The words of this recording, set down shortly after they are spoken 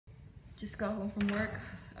Just got home from work.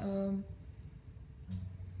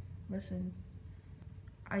 Listen,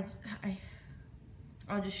 I'll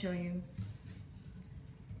just show you.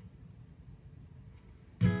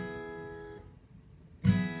 I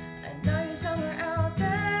know you're somewhere out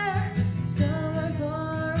there, somewhere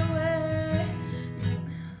far away.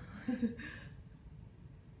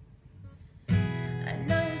 I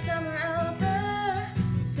know you're somewhere out there,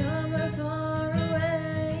 somewhere far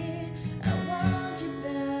away. I want you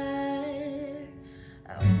back,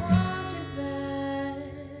 I want you back.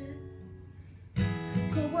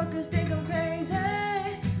 Coworkers think I'm crazy,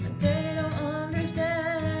 but they don't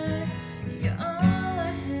understand. You're all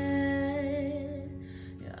I had,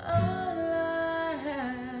 you're all I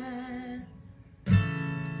had. The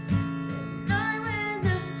night when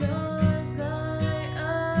the stars light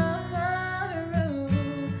up my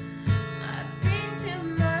room, I think to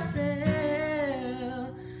myself,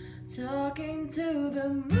 talking to the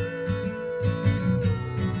moon,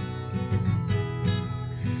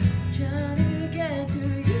 trying to get to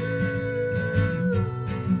you.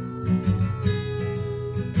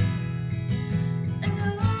 And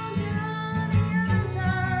close your eyes on the other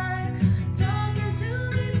side, talking to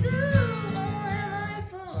me too. Or am I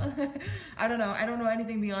full? I don't know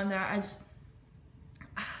anything beyond that.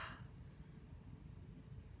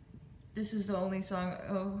 This is the only song.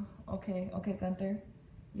 Oh, okay, Gunther.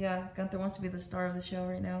 Yeah, Gunther wants to be the star of the show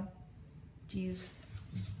right now. Jeez.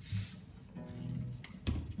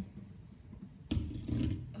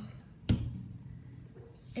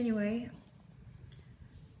 Anyway,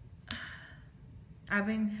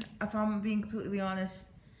 if I'm being completely honest,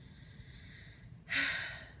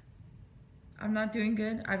 I'm not doing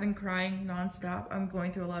good. I've been crying nonstop. I'm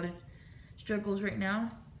going through a lot of struggles right now.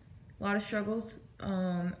 A lot of struggles.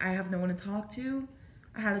 I have no one to talk to.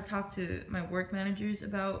 I had to talk to my work managers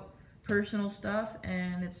about personal stuff,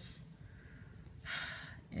 and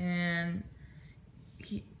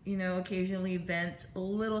he, you know, occasionally vent a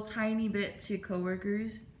little tiny bit to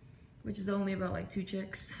coworkers, which is only about like 2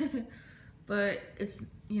 chicks. But it's,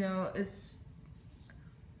 you know,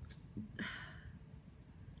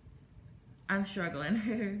 I'm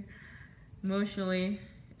struggling emotionally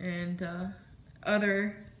and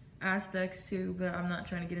other aspects too, but I'm not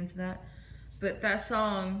trying to get into that. But that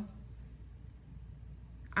song,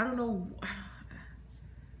 I don't know,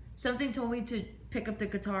 something told me to pick up the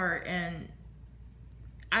guitar, and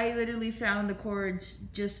I literally found the chords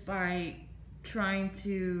just by trying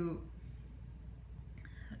to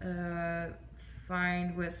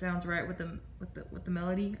find what sounds right with the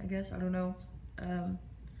melody, I guess. I don't know.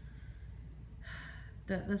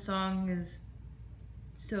 The song is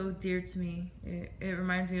so dear to me. It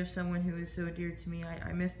reminds me of someone who is so dear to me.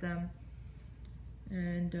 I miss them,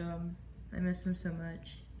 and I miss them so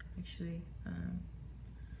much, actually.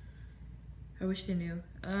 I wish they knew.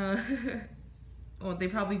 Well, they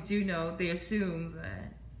probably do know. They assume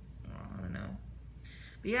that. I don't know.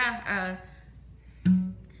 But yeah,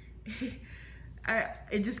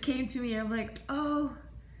 it just came to me. I'm like, oh,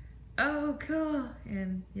 cool.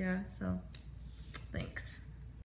 And yeah, so thanks.